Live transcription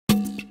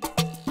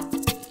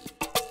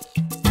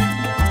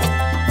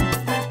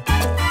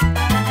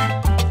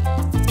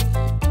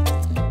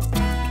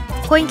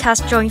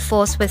Pointcast joined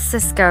forces with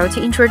Cisco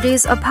to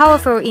introduce a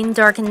powerful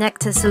indoor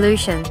connected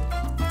solution.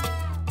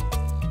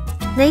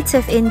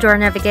 Native indoor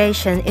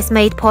navigation is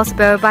made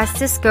possible by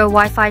Cisco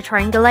Wi-Fi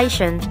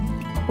Triangulation.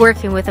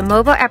 Working with a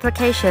mobile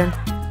application,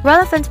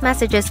 relevant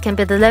messages can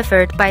be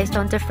delivered based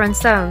on different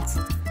zones.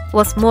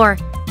 What's more,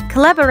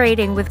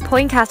 collaborating with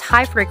Pointcast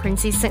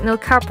high-frequency signal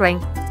coupling,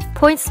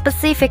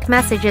 point-specific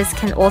messages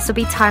can also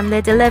be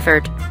timely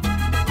delivered.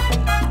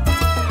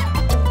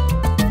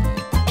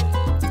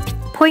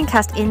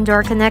 Pointcast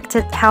Indoor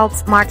Connected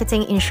helps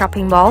marketing in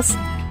shopping malls,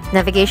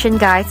 navigation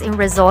guides in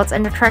resorts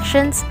and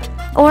attractions,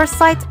 or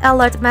site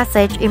alert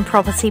message in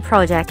property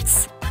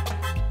projects.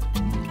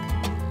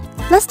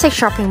 Let's take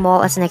shopping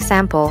mall as an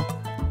example.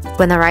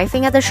 When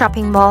arriving at the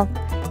shopping mall,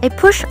 a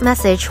push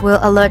message will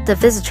alert the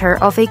visitor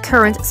of a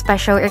current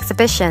special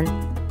exhibition.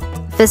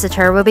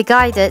 Visitor will be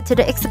guided to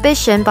the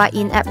exhibition by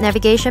in-app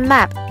navigation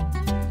map.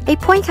 A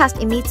Pointcast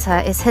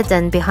emitter is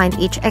hidden behind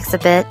each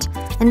exhibit,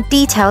 and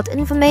detailed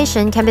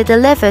information can be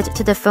delivered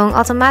to the phone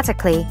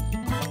automatically,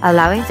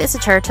 allowing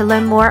visitor to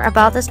learn more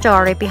about the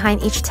story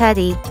behind each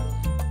teddy.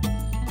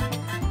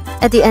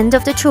 At the end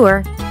of the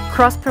tour,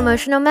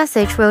 cross-promotional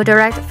message will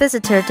direct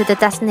visitor to the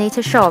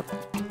designated shop.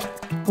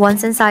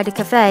 Once inside the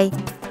cafe,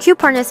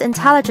 coupon is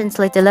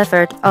intelligently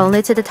delivered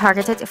only to the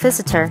targeted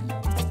visitor.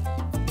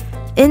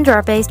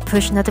 Indoor-based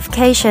push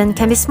notification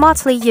can be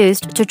smartly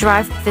used to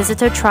drive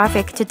visitor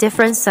traffic to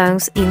different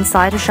zones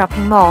inside a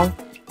shopping mall.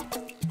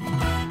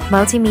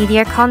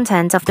 Multimedia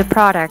content of the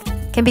product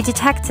can be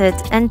detected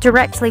and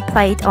directly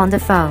played on the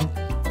phone.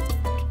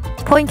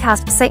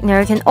 Pointcast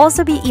signal can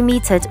also be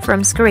emitted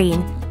from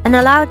screen and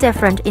allow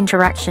different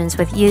interactions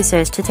with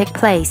users to take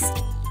place.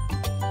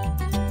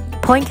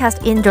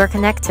 Pointcast Indoor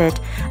Connected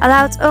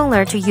allows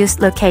owner to use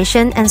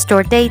location and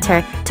store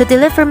data to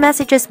deliver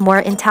messages more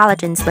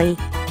intelligently.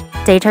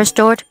 Data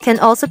stored can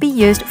also be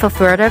used for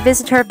further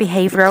visitor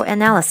behavioral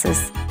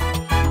analysis.